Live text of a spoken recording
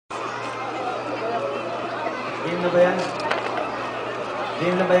Game na ba yan?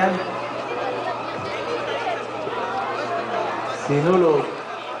 Game na ba yan? Sinulog.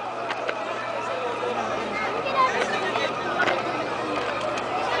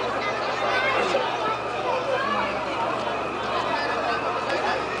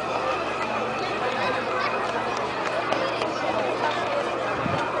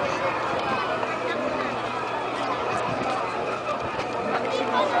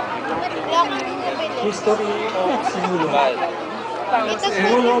 History of Sinulog.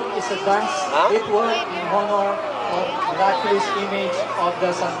 Sinulog is a dance ritual in honor of miraculous image of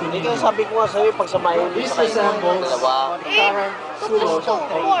the Santo Niño. Sabi ko nga sa'yo, pagsamahin mo This sa kayo resembles dalawa. the current sulog of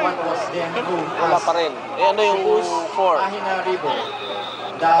what was then known Wala as pa rin. Eh, ano yung 4? Ahina River.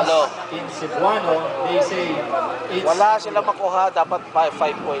 Thus, in Cebuano, they say it's... Wala sila makuha, dapat 5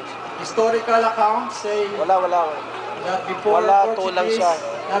 points. Historical accounts say Wala. that before Portuguese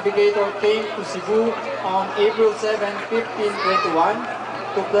navigator came to Cebu on April 7, 1521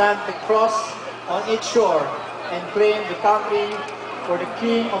 to plant the cross on its shore and claim the country for the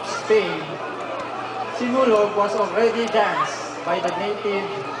King of Spain, Sinulog was already danced by the native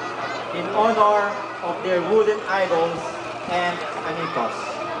in honor of their wooden idols and anitos.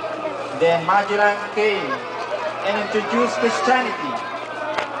 Then Magellan came and introduced Christianity.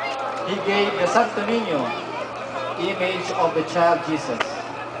 He gave the Santo Niño image of the child Jesus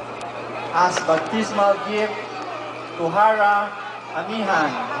as baptismal gift to Hara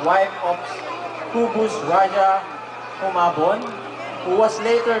Amihan, wife of Kubus Raja Humabon, who was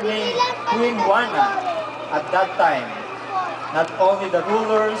later named Queen Juana at that time. Not only the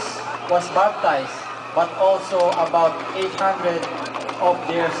rulers was baptized, but also about 800 of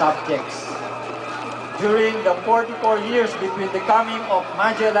their subjects. During the 44 years between the coming of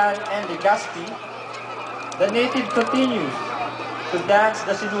Magellan and Legazpi, the native continues to dance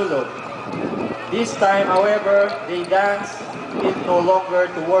the Sinulog. This time, however, they dance it no longer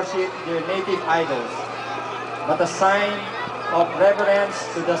to worship their native idols, but a sign of reverence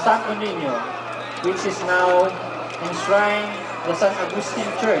to the Santo Niño, which is now enshrined in the San Agustin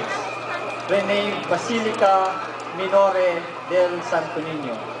Church, renamed Basilica Minore del Santo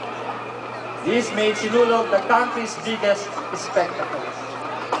Niño. This made Sinulog the country's biggest spectacle.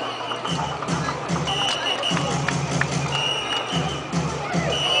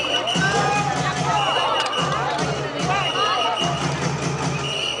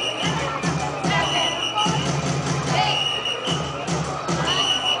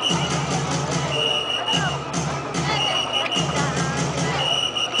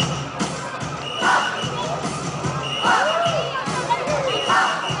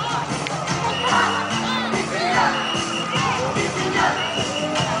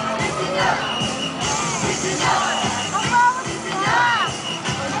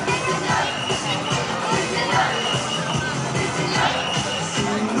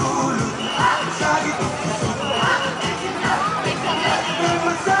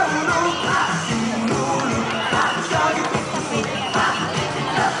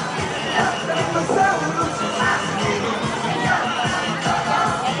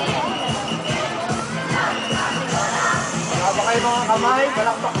 Kayo mga kamay,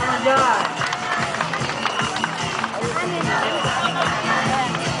 balakpak naman dyan.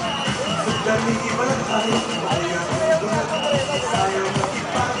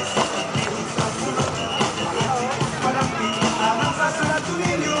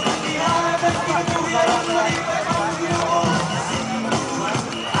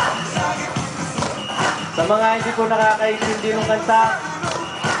 Sa mga hindi po nakakaintindi ng kanta,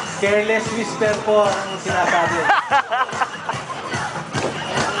 Careless Whisper po ang sinasabi.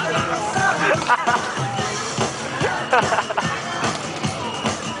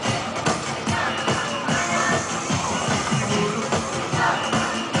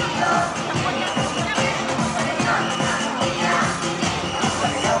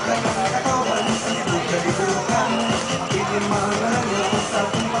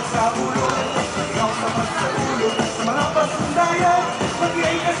 Sa mga pasundayan,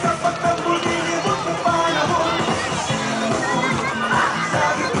 mag-iingat sa pagtanggol, nilibot ng panahon.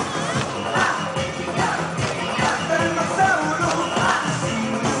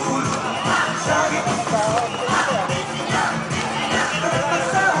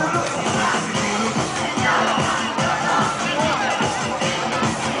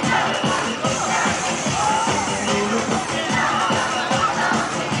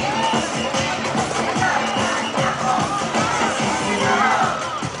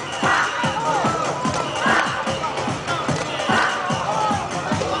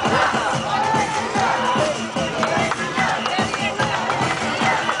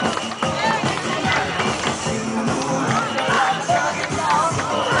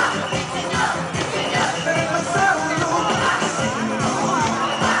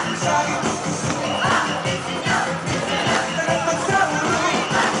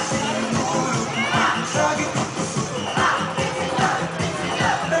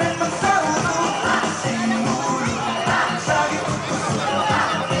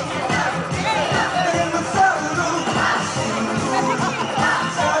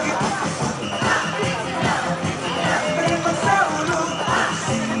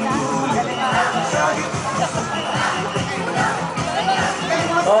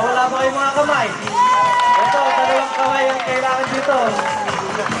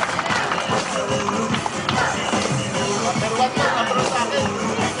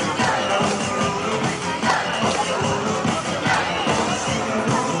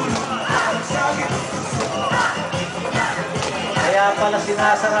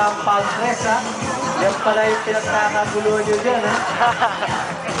 sinasara ang pancreas, ha? Yan pala yung pinagkakaguluhan nyo dyan, ha?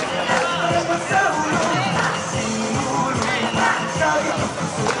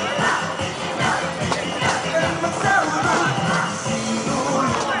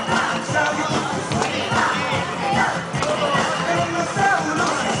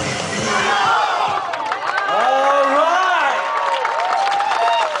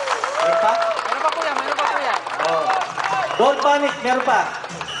 Don't panic, meron pa.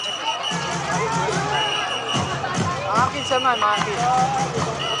 Akin siya man, akin.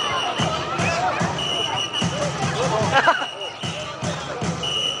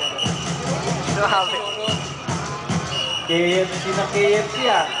 Grabe. KFC na KFC,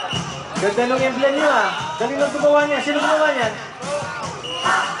 ah. Ganda nung emblem nyo, ah. Galing nung gumawa niya. Sino gumawa niyan?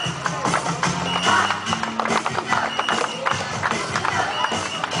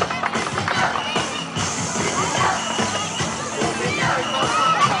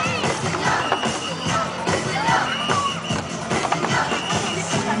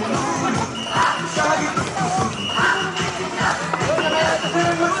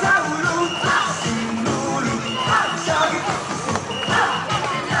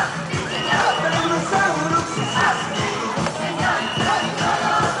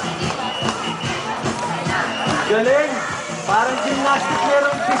 Galing! Parang gymnastic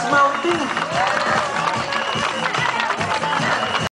merong dismounting.